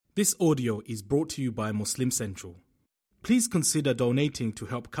This audio is brought to you by Muslim Central. Please consider donating to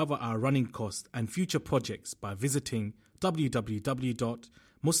help cover our running costs and future projects by visiting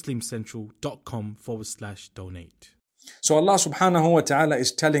www.muslimcentral.com/donate. So Allah subhanahu wa ta'ala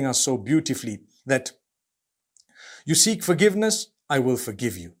is telling us so beautifully that you seek forgiveness, I will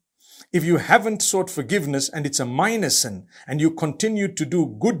forgive you. If you haven't sought forgiveness and it's a minor sin and you continue to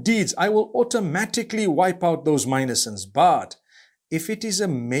do good deeds, I will automatically wipe out those minor sins. But if it is a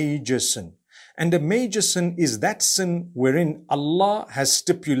major sin, and a major sin is that sin wherein Allah has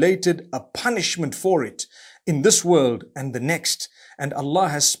stipulated a punishment for it in this world and the next, and Allah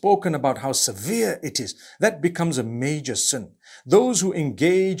has spoken about how severe it is, that becomes a major sin. Those who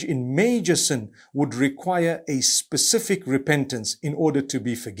engage in major sin would require a specific repentance in order to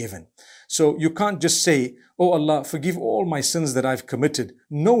be forgiven. So you can't just say, "Oh Allah, forgive all my sins that I've committed,"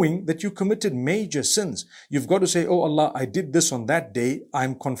 knowing that you committed major sins. You've got to say, "Oh Allah, I did this on that day.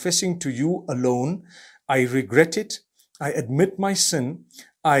 I'm confessing to you alone. I regret it. I admit my sin.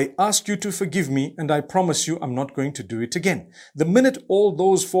 I ask you to forgive me, and I promise you I'm not going to do it again." The minute all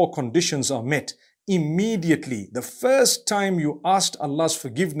those four conditions are met, immediately, the first time you asked Allah's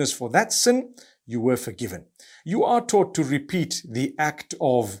forgiveness for that sin, you were forgiven. You are taught to repeat the act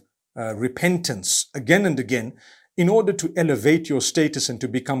of repentance again and again in order to elevate your status and to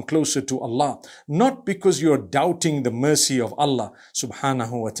become closer to Allah, not because you're doubting the mercy of Allah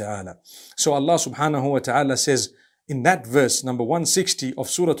subhanahu wa ta'ala. So Allah subhanahu wa ta'ala says in that verse, number 160 of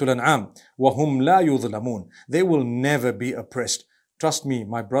Surah Al-An'am, وَهُمْ لَا يُظْلَمُونَ, they will never be oppressed. Trust me,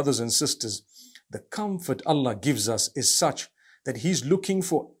 my brothers and sisters, the comfort Allah gives us is such that He's looking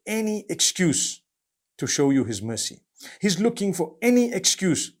for any excuse to show you His mercy. He's looking for any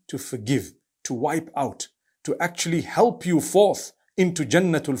excuse to forgive, to wipe out, to actually help you forth into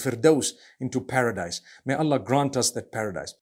Jannatul Firdaus, into paradise. May Allah grant us that paradise.